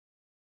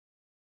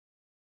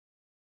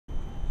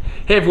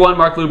Hey everyone,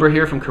 Mark Luber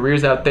here from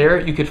Careers Out There.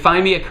 You can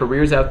find me at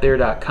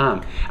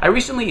careersoutthere.com. I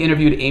recently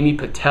interviewed Amy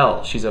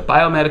Patel. She's a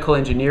biomedical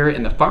engineer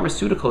in the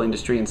pharmaceutical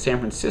industry in San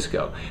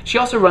Francisco. She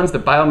also runs the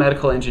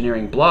biomedical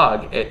engineering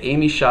blog at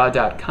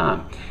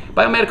amyshaw.com.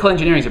 Biomedical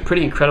engineering is a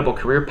pretty incredible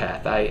career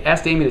path. I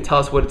asked Amy to tell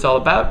us what it's all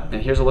about,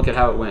 and here's a look at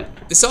how it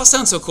went. This all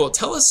sounds so cool.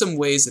 Tell us some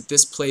ways that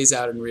this plays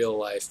out in real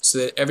life so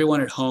that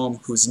everyone at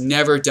home who's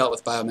never dealt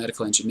with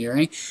biomedical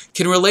engineering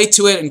can relate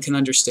to it and can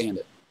understand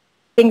it.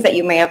 Things that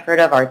you may have heard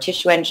of are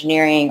tissue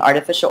engineering,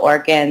 artificial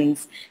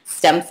organs,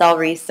 stem cell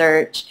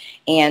research,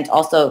 and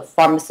also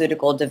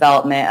pharmaceutical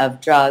development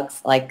of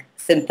drugs like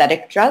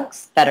synthetic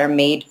drugs that are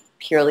made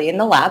purely in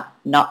the lab,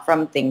 not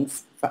from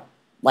things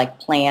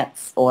like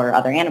plants or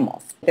other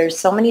animals. There's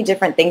so many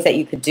different things that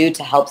you could do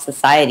to help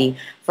society.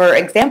 For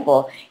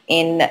example,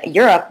 in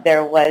Europe,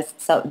 there was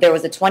a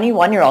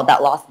 21-year-old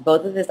that lost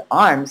both of his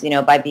arms,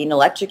 by being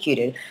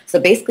electrocuted.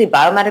 So basically,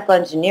 biomedical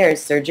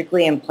engineers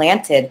surgically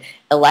implanted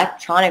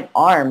electronic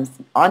arms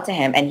onto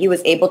him, and he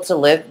was able to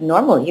live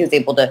normally. He was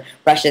able to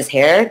brush his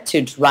hair,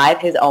 to drive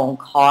his own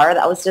car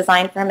that was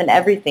designed for him, and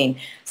everything.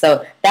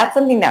 So that's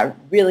something that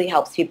really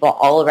helps people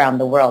all around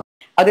the world.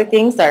 Other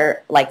things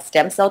are like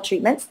stem cell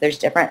treatments. There's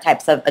different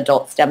types of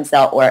adult stem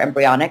cell or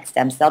embryonic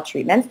stem cell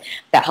treatments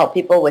that help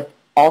people with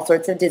all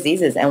sorts of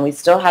diseases, and we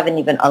still haven't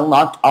even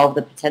unlocked all of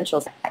the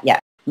potentials yet.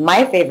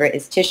 My favorite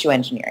is tissue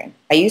engineering.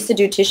 I used to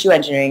do tissue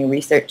engineering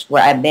research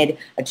where I made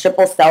a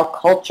triple cell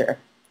culture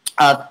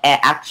of an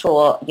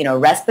actual,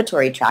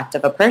 respiratory tract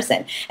of a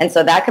person. And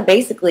so that could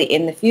basically,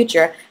 in the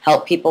future,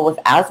 help people with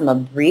asthma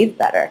breathe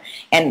better.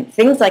 And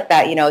things like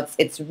that,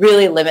 it's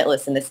really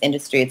limitless in this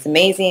industry. It's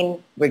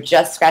amazing. We're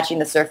just scratching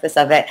the surface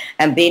of it.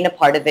 And being a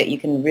part of it, you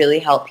can really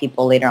help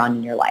people later on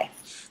in your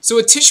life. So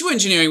with tissue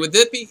engineering, would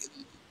that be...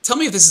 Tell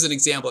me if this is an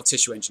example of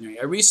tissue engineering.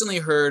 I recently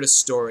heard a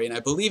story, and I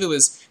believe it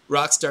was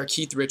rock star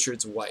Keith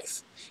Richards'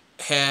 wife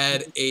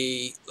had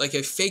a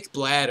fake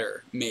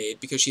bladder made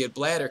because she had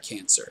bladder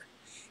cancer.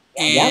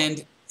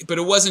 But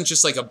it wasn't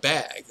just like a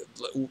bag.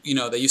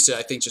 They used to,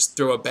 I think, just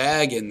throw a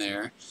bag in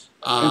there.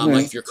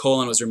 Like if your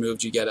colon was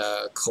removed, you get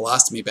a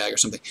colostomy bag or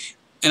something.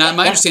 And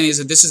my understanding is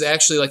that this is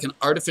actually like an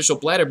artificial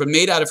bladder, but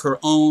made out of her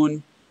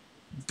own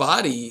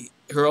body,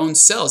 her own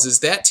cells. Is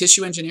that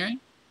tissue engineering?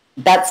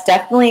 That's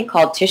definitely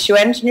called tissue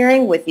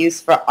engineering with use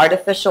for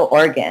artificial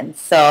organs.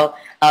 So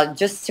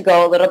just to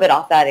go a little bit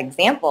off that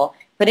example,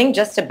 putting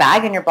just a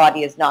bag in your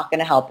body is not going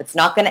to help. It's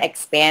not going to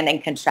expand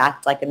and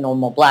contract like a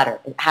normal bladder.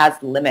 It has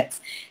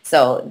limits.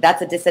 So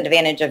that's a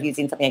disadvantage of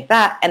using something like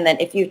that. And then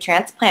if you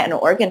transplant an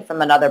organ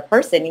from another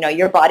person,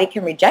 your body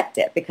can reject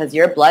it because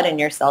your blood and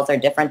your cells are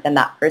different than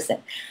that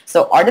person.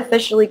 So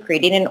artificially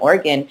creating an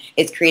organ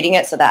is creating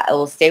it so that it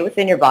will stay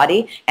within your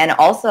body and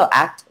also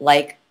act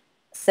like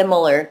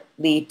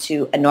similarly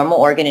to a normal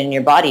organ in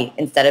your body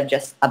instead of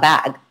just a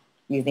bag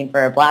using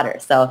for a bladder.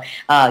 So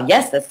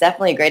yes, that's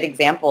definitely a great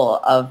example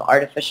of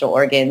artificial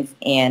organs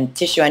and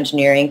tissue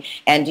engineering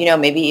and,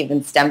 maybe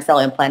even stem cell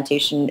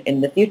implantation in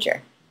the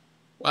future.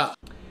 Wow.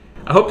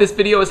 I hope this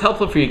video was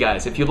helpful for you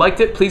guys. If you liked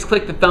it, please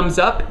click the thumbs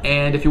up.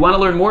 And if you want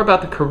to learn more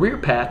about the career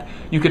path,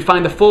 you could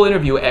find the full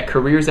interview at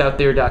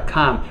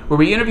careersoutthere.com, where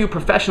we interview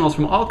professionals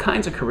from all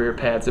kinds of career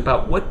paths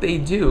about what they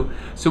do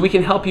so we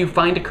can help you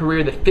find a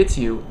career that fits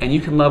you and you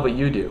can love what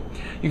you do.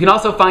 You can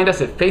also find us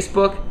at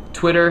Facebook,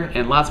 Twitter,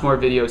 and lots more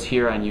videos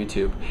here on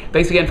YouTube.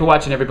 Thanks again for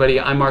watching, everybody.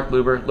 I'm Mark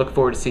Luber. Look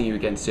forward to seeing you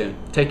again soon.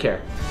 Take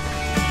care.